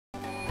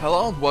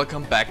Hello and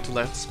welcome back to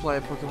Let's Play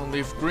Pokémon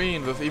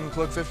Leafgreen with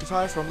Eboncloak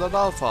 55 from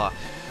DOTALPHA.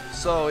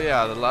 So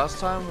yeah, the last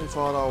time we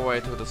fought our way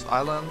to this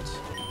island,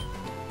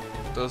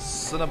 the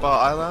Cinnabar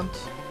Island,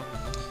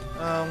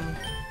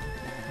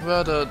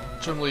 where the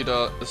gym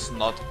leader is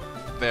not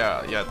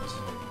there yet,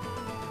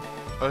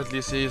 or at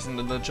least he isn't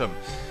in the gym.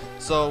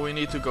 So we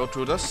need to go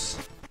through this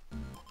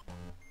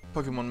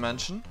Pokemon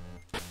Mansion,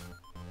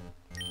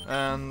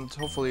 and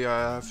hopefully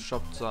I have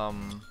shopped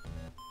some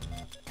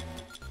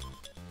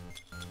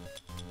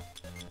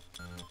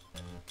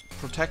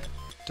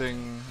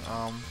protecting,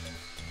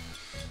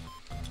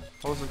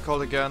 what was it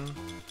called again?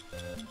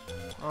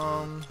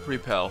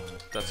 Repel.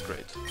 That's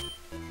great.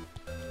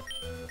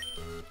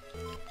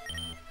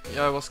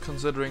 Yeah, I was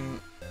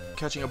considering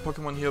catching a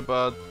Pokemon here,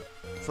 but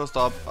first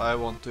up I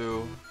want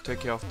to take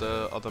care of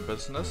the other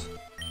business.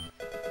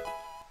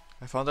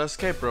 I found an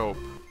escape rope,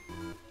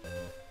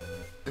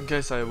 in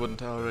case I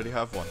wouldn't already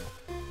have one.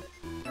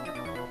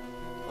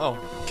 Oh,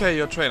 okay,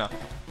 you're a trainer.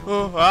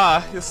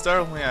 Oh, you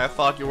startled me, I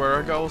thought you were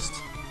a ghost.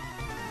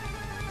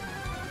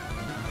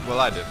 Well,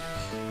 I did.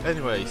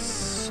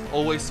 Anyways,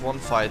 always one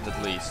fight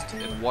at least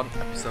in one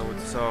episode,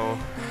 so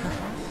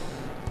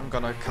I'm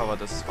gonna cover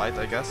this fight,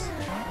 I guess.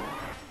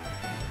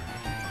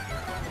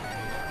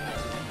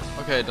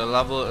 Okay, the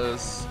level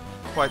is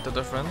quite the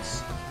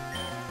difference.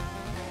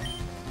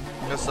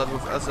 Let's start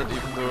with Asside,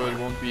 even though it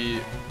won't be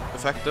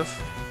effective.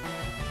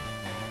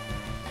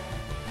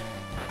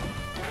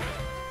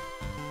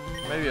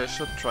 Maybe I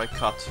should try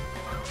Cut.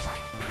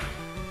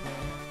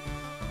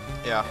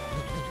 Yeah.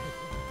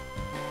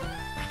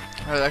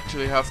 I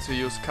actually have to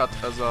use Cut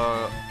as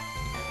a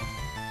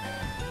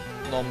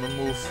normal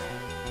move.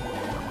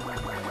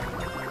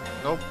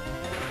 Nope.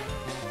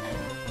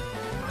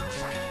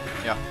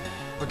 Yeah.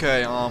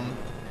 Okay,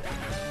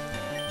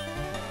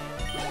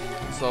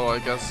 so I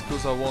guess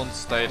Kusa won't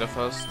stay the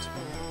first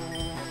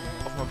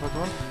of my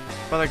Pokemon.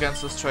 But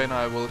against this trainer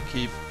I will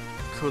keep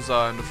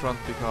Kusa in the front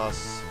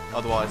because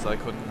otherwise I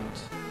couldn't...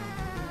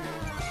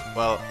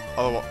 Well,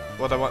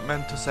 what I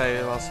meant to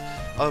say was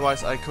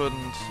otherwise I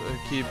couldn't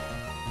keep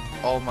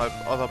all my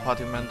other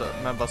party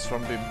members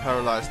from being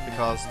paralyzed,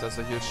 because there's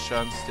a huge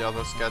chance the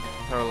others get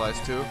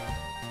paralyzed too.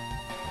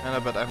 And I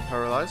bet I'm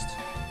paralyzed.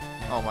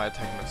 Oh, my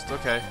attack missed,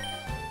 okay.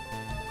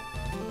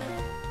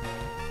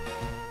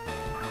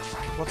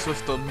 What's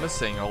with the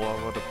missing all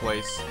over the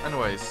place?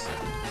 Anyways.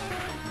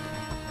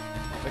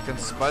 They can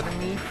spider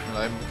me and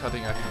I'm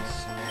cutting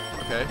items.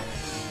 Okay.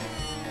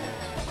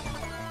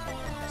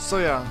 So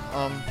yeah,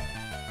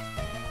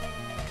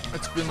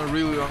 it's been a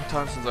really long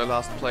time since I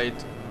last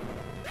played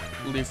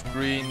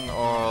Leafgreen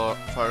or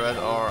Fire Red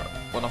or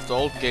one of the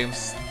old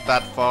games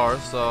that far,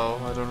 so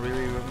I don't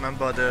really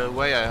remember the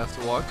way I have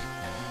to walk.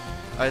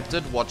 I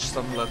did watch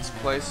some Let's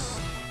Plays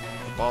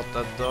about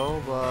that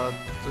though, but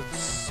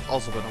it's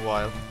also been a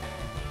while.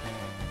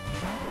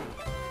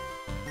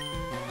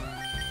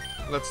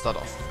 Let's start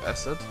off with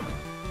Asside.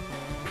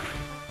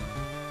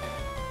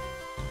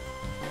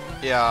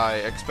 Yeah, I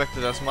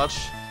expected as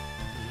much.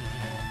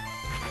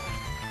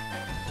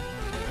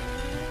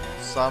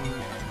 Some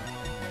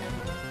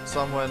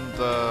when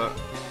the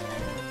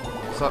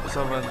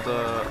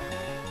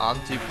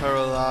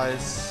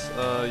anti-paralyze,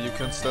 you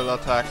can still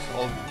attack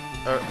all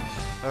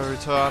every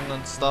turn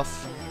and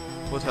stuff,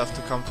 would have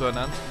to come to an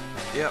end.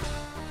 Yeah,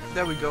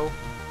 there we go.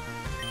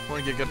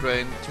 One Giga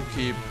Drain to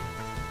keep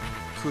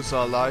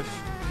Kusa alive.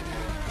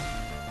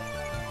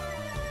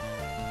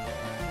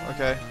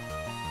 Okay.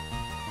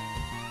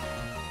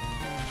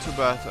 Too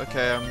bad.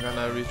 Okay, I'm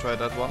gonna retry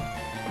that one.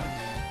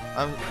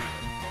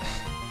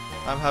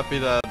 I'm happy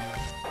that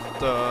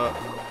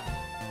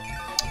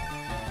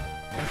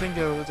I think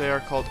they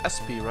are called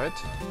SP, right?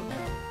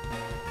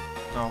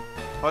 No.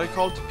 What are they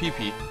called?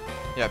 PP.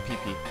 Yeah,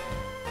 PP.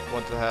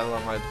 What the hell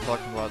am I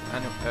talking about?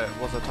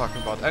 Was I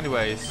talking about?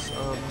 Anyways,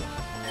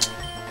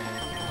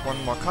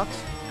 one more cut.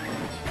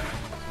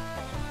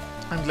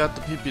 I'm glad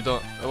the PP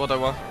don't.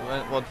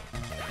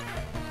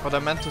 What I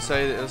meant to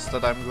say is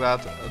that I'm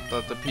glad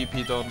that the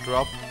PP don't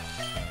drop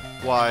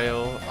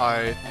while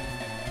I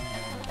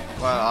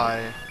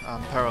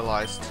am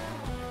paralyzed.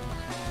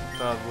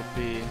 That would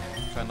be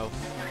kind of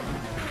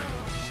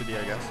shitty,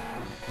 I guess.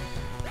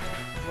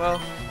 Well,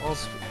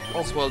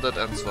 all's well that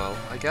ends well,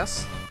 I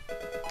guess.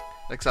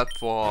 Except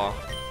for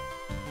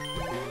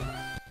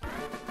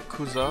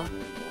Kusa,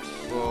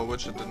 for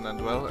which it didn't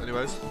end well.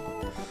 Anyways,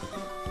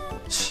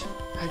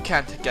 I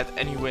can't get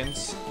any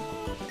wins.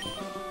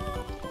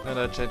 And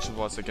I changed the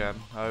voice again.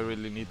 I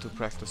really need to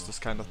practice this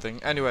kind of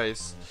thing.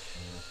 Anyways,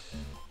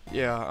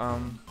 yeah.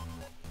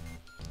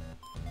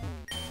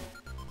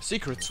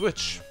 Secret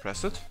switch.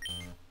 Press it.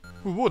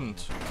 Who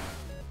wouldn't?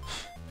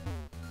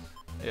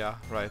 Yeah,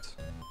 right.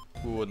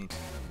 Who wouldn't?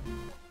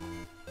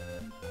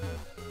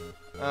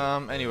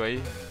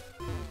 Anyway.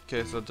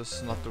 Okay, so this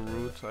is not the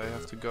route I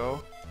have to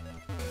go.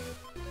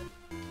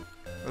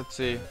 Let's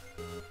see.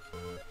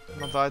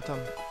 Another item.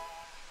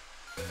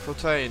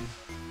 Protein.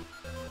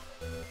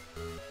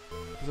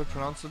 Is it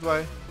pronounced that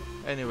way?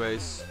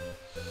 Anyways.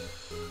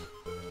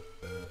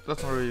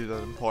 that's not really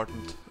that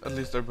important. At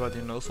least everybody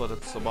knows what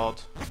it's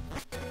about.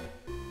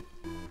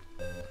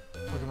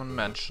 Pokemon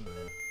Mansion.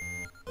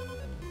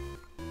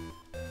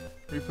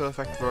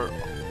 Perfect War.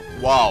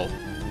 Wow!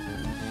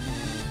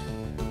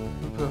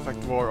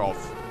 Perfect War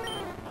off.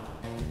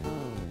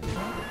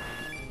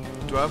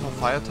 Do I have a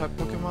fire type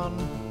Pokemon?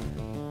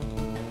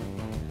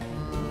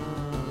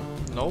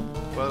 No,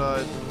 but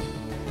I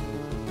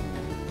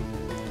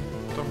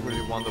don't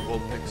really want the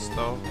Vulpix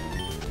though.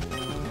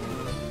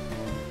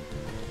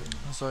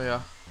 So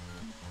yeah.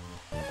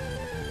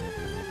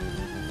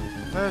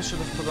 I should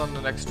have put on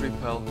the next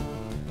repel.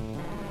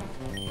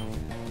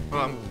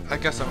 Well, I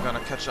guess I'm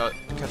gonna catch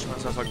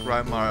myself a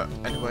Grimer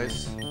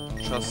anyways.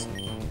 Just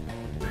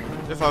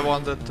if I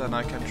want it, then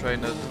I can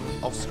train it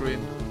off screen.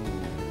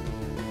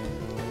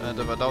 And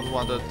if I don't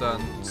want it,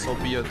 then so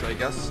be it, I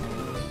guess.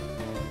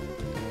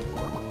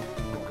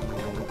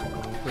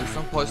 Please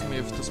don't poison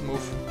me with this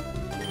move.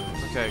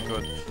 Okay,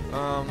 good.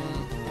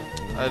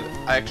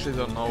 I actually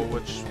don't know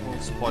which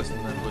moves poison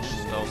and which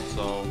don't,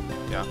 so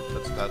yeah,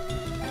 that's that.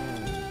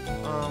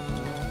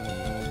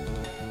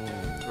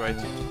 Great.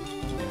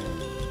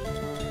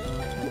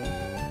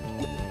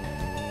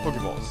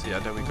 Pokeballs, yeah,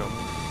 there we go.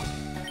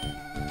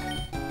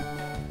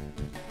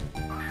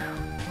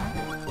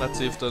 Let's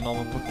see if the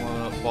normal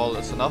Pokemon ball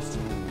is enough.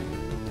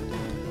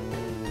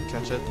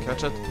 Catch it,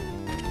 catch it.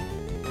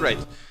 Great.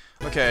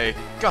 Okay,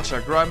 gotcha,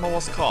 Grimer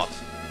was caught.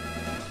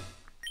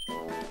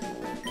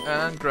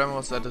 And Grimer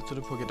was added to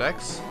the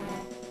Pokédex.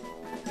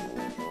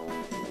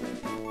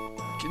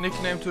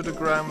 Nickname to the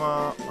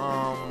Grimer,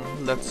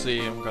 let's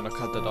see, I'm gonna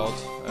cut that out,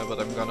 but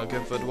I'm gonna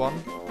give it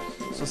one.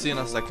 So see you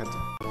in a second.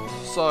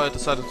 So I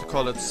decided to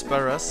call it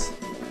Sparras,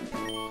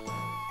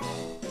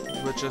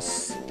 which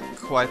is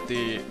quite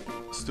the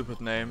stupid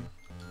name,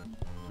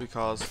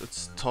 because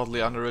it's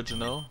totally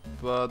unoriginal,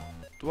 but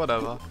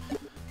whatever.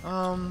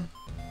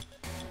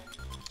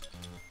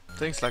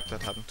 Things like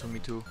that happen to me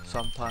too,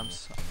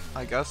 sometimes,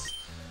 I guess.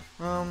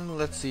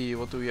 Let's see,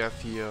 what do we have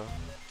here?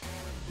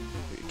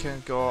 We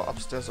can go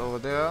upstairs over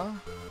there.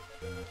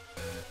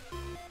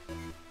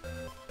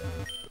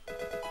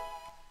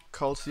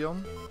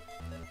 Calcium.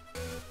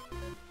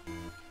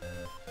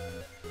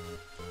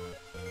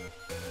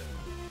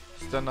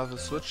 Is there another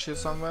switch here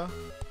somewhere?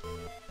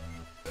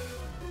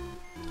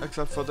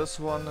 Except for this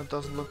one, it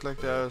doesn't look like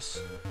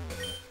there's...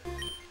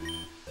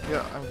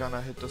 Yeah, I'm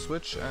gonna hit the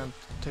switch and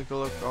take a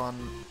look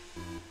on...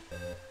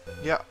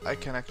 Yeah, I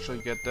can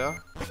actually get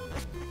there.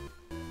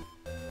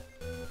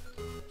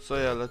 So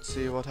yeah, let's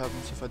see what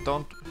happens if I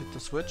don't hit the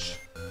switch.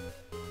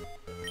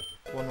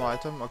 One more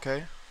item,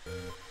 okay.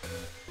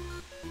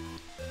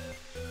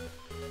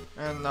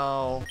 And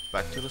now,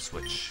 back to the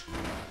switch.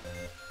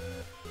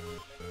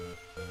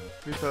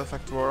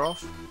 Perfect wore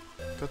off.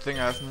 Good thing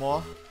I have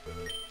more.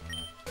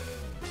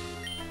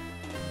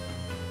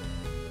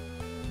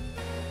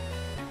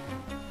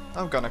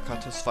 I'm gonna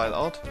cut his file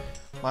out.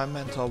 My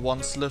mentor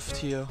once lived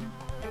here.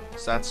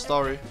 Sad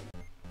story.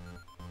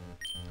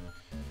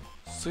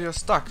 So you're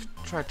stuck.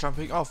 Try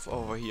jumping off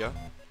over here.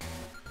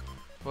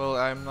 Well,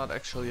 I'm not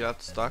actually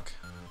that stuck.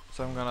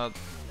 So I'm gonna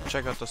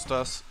check out the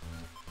stairs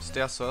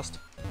first.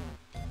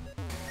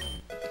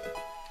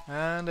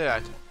 And the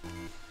item.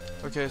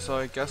 Okay, so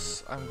I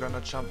guess I'm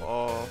gonna jump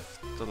off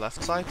the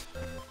left side.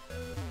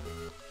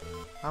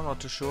 I'm not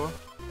too sure.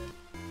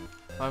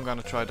 I'm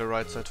gonna try the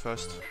right side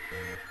first.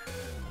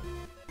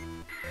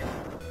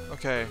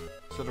 Okay,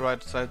 so the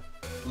right side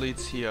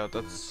leads here.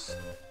 That's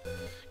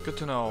good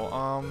to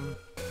know.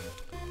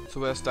 So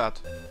where's that?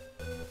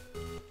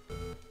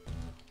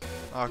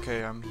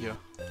 Okay, I'm here.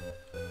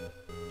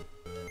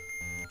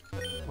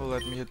 Well,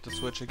 let me hit the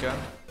switch again.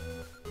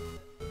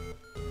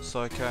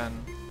 So I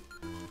can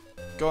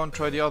go and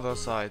try the other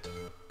side.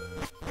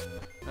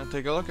 And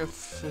take a look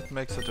if it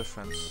makes a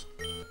difference.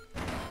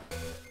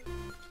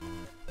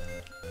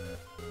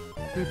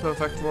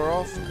 Perfect wore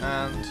off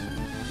and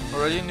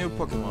already a new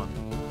Pokemon.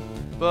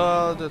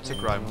 But it's a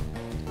Grimer.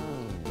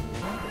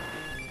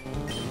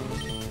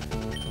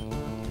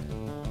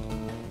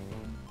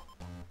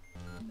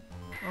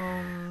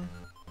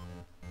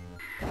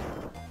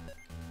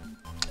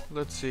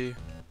 Let's see.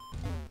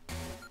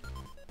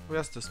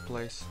 Where's this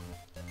place?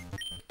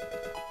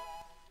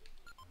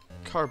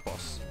 Car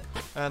boss.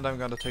 And I'm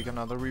gonna take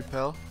another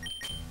repel.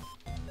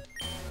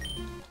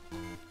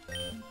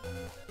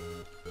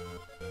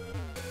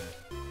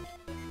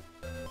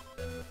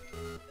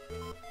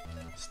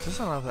 Is this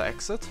another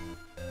exit?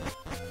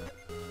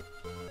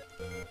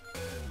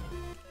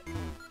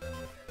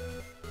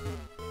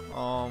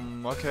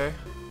 Okay.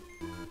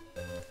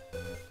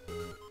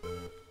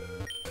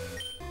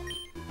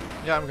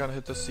 Yeah, I'm gonna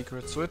hit the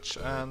secret switch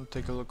and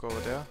take a look over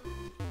there.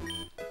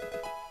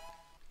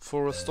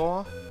 For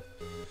restore.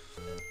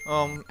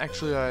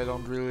 Actually I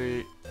don't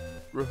really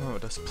remember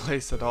this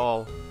place at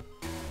all.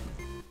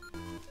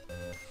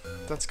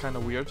 That's kinda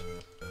weird,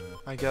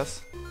 I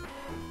guess.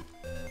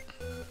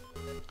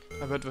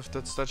 I bet with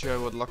that statue I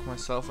would lock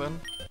myself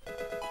in.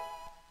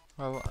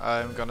 Well,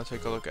 I'm gonna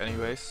take a look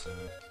anyways.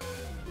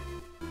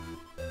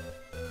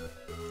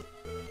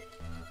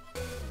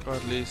 Or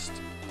at least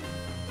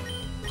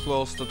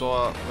close the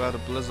door where the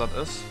blizzard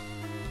is.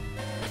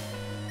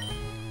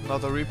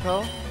 Another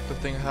repel. Good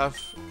thing I have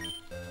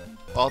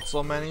bought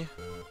so many.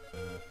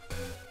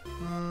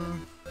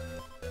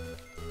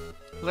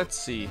 Let's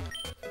see.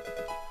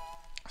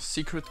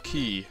 Secret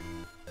key.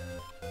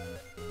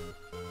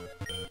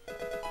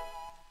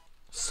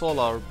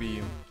 Solar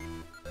beam.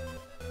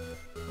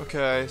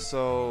 Okay,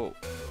 so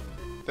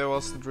there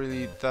wasn't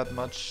really that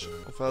much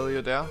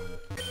value there.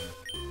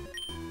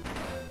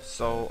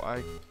 So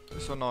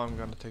now I'm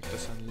gonna take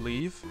this and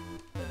leave.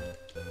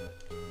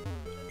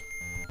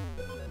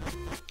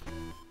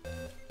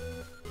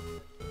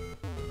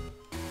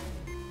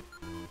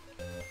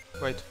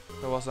 Wait,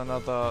 there was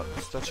another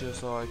statue,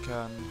 so I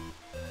can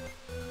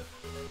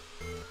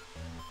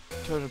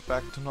turn it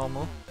back to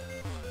normal.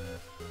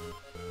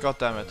 God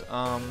damn it.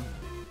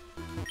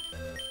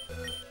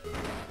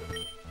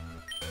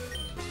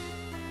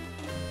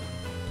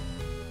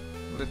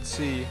 Let's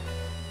see.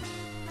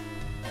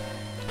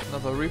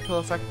 Another repel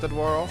effect that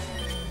wore off.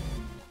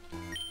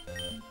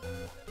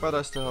 But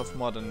I still have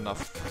more than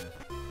enough.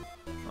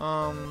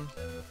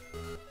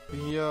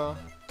 Here,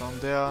 down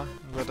there.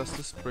 Where does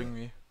this bring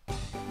me?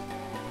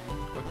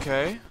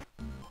 Okay.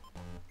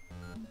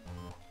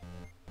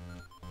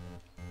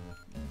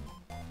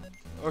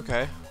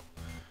 Okay.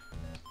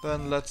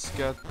 Then let's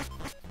get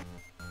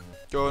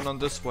going on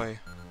this way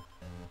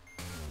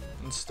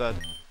instead.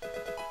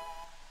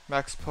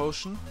 Max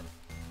potion.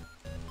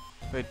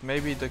 Wait,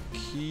 maybe the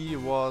key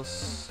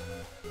was...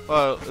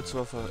 Well, it's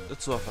worth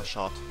a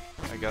shot,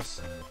 I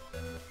guess.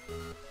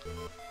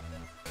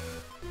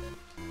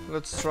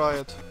 Let's try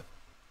it.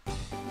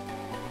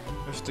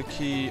 If the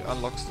key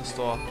unlocks the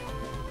store.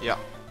 Yeah,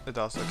 it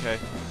does, okay.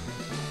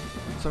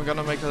 So I'm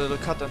gonna make a little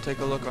cut and take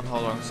a look on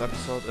how long this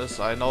episode is.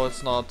 I know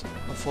it's not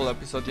a full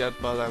episode yet,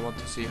 but I want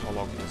to see how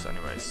long it is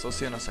anyways. So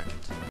see you in a second.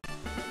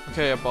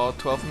 Okay, about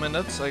 12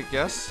 minutes, I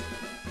guess.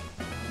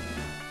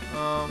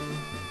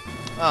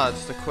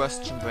 It's the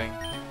question thing.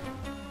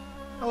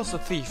 I was a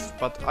thief,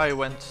 but I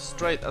went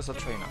straight as a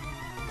trainer.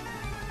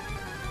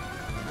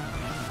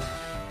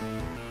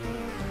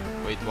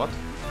 Wait, what?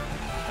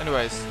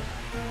 Anyways,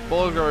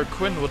 Bulgar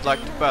Quinn would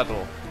like to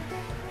battle.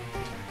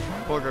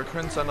 Bulgar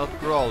Quinns are not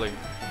brawly.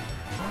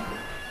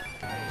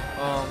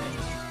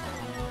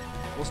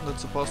 Wasn't it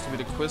supposed to be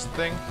the quiz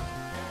thing?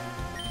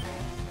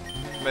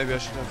 Maybe I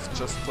should have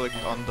just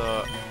clicked on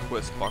the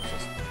quiz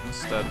boxes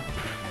instead.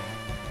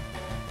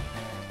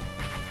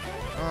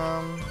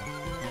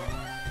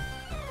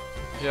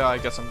 Yeah, I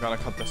guess I'm gonna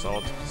cut this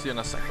out. See you in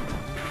a second.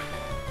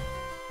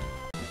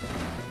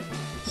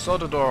 So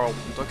the door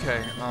opened,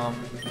 okay.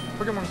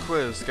 Pokemon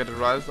quiz, get it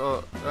right,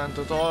 and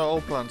the door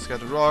opens,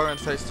 get it wrong and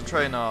face the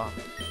trainer.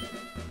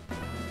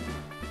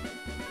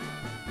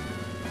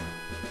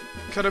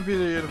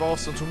 Caterpillar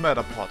evolves into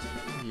Metapod.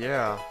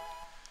 Yeah.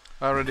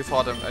 I already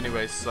fought him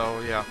anyways, so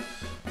yeah.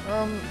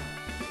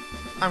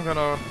 I'm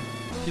gonna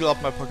heal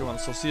up my Pokemon,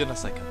 so see you in a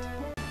second.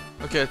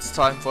 Okay, it's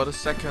time for the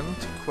second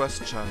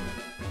question.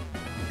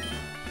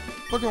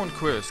 Pokemon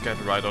quiz, get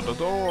it right on the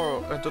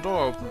door, and the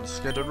door opens,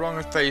 get it wrong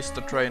and face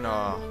the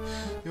trainer.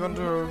 You want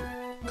to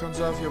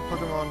conserve your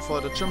Pokemon for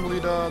the gym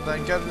leader?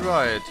 Then get it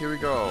right, here we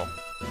go.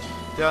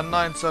 There are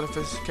 9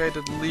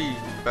 certificated league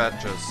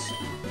badges.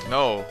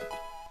 No.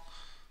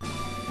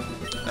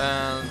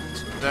 And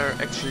they're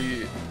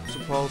actually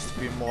supposed to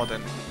be more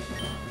than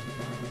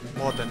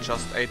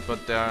just 8,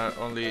 but there are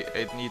only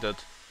 8 needed.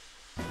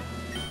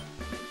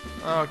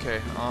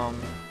 Okay, I'm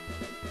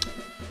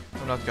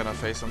not gonna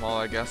face them all,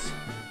 I guess.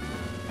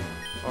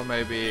 Or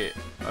maybe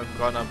I'm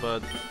gonna,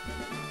 but...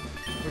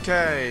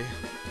 Okay!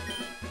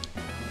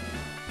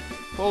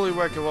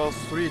 Poliwag evolves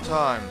 3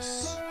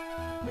 times.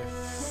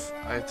 If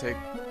I take...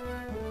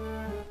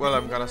 Well,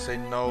 I'm gonna say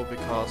no,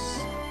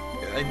 because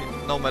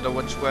no matter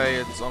which way,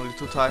 it's only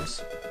 2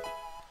 times.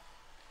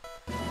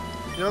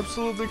 You're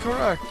absolutely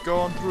correct, go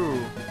on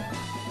through.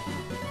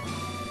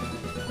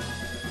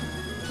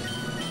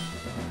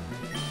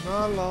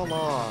 La la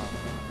la.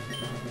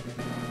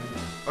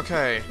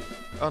 Okay,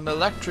 an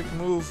electric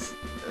move.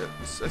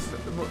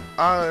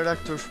 Are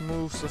electric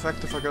moves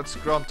effective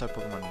against ground type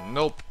Pokemon?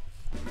 Nope.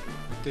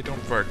 They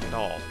don't work at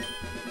all.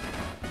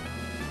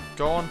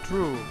 Go on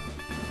through.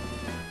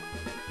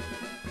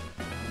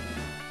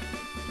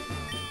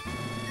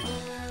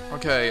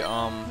 Okay,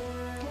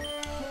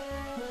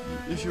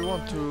 if you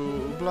want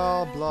to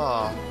blah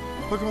blah.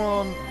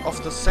 Pokemon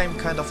of the same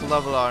kind of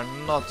level are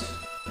not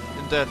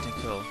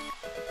identical.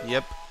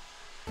 Yep.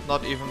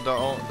 Not even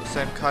the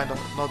same kind of,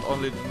 not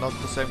only not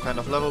the same kind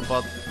of level,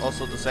 but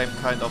also the same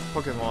kind of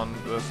Pokemon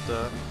with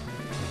the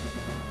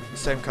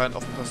same kind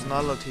of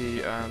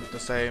personality and the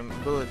same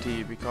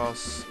ability,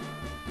 because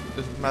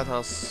it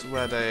matters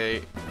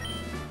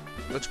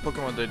which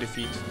Pokemon they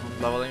defeat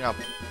leveling up.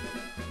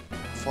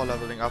 For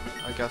leveling up,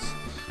 I guess.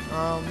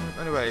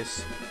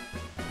 Anyways.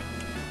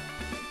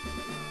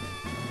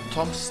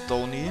 Tom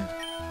Stoney?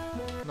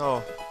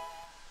 No.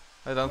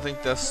 I don't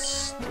think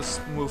there's this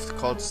move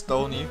called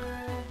Stony.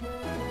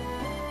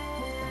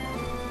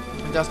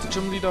 That's the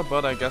gym leader,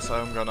 but I guess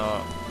I'm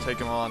gonna take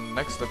him on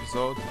next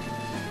episode.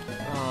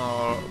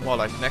 More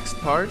like next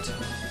part.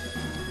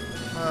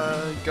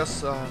 I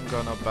guess I'm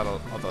gonna battle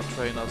other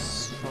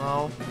trainers for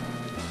now.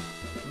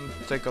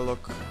 Take a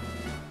look.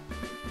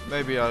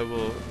 Maybe I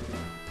will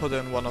put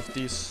in one of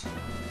these.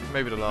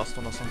 Maybe the last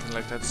one or something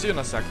like that. See you in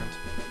a second.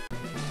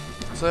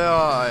 So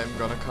yeah, I'm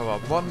gonna cover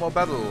up one more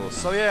battle.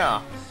 So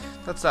yeah,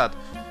 that's that.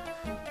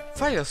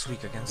 Fire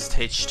Sweep against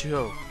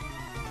H2O.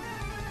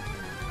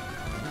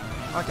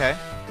 Okay.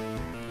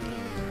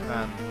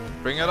 And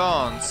bring it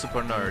on,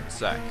 Super Nerd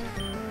Zack.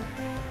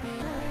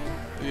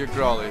 You're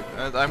Growly.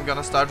 And I'm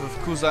gonna start with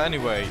Kusa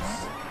anyways.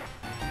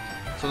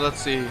 So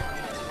let's see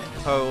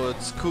how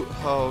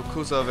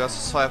Kusa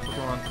versus Fire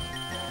Pokemon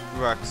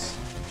works.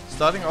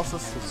 Starting off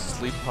with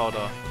Sleep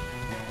Powder.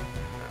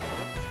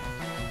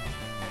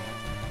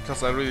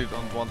 Because I really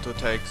don't want to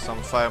take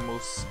some fire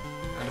moves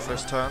in the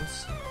first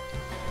turns.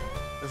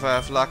 If I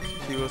have luck,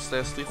 he will stay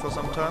asleep for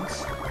some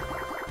turns.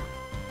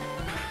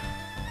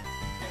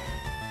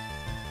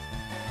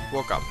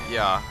 Woke up.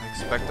 Yeah,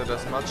 expected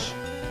as much.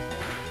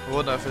 I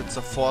wonder if it's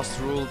a forced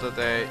rule that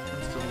they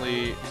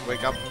instantly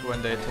wake up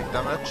when they take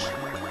damage.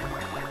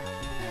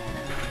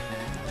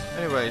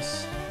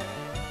 Anyways.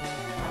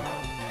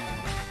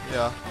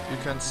 Yeah, you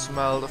can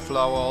smell the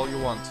flower all you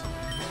want.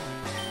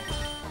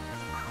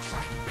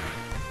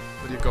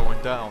 But you're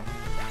going down.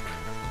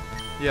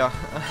 Yeah.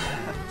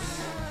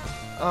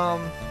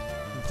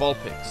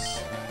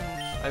 Vulpix.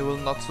 I will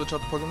not switch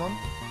out Pokemon.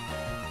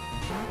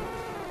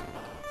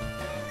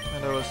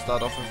 And I will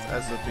start off with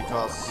Acid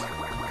because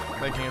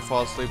making it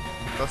fall asleep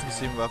doesn't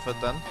seem worth it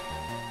then.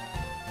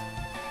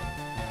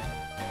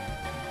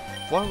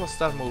 What was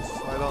that move?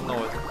 I don't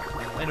know it.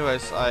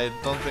 Anyways, I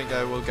don't think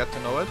I will get to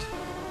know it.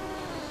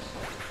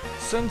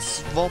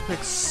 Since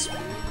Vulpix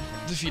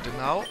defeated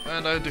now,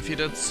 and I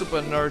defeated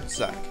Super Nerd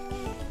Zack.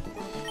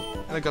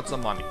 And I got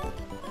some money.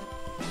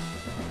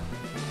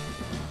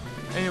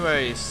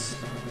 Anyways,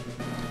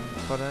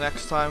 for the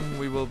next time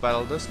we will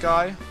battle this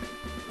guy.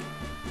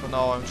 For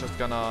now I'm just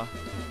gonna...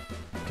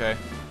 Okay,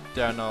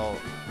 there are no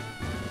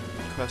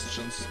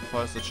questions.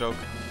 Where's the joke?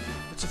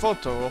 It's a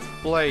photo of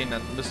Blaine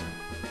and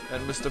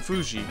Mr.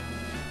 Fuji.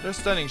 They're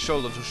standing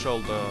shoulder to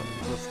shoulder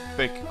with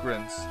big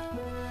grins.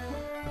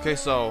 Okay,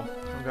 so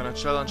I'm gonna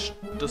challenge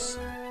this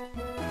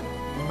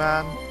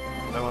man.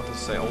 I want to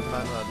say old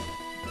man,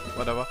 but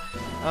whatever.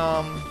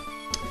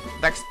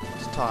 Next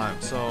time.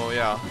 So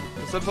yeah,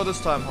 that's it for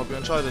this time. Hope you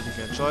enjoyed it. If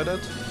you enjoyed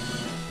it,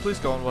 please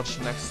go and watch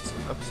the next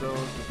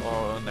episode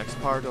or next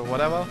part or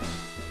whatever.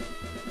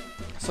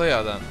 So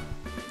yeah, then.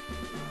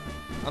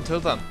 Until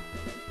then.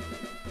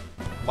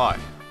 Bye.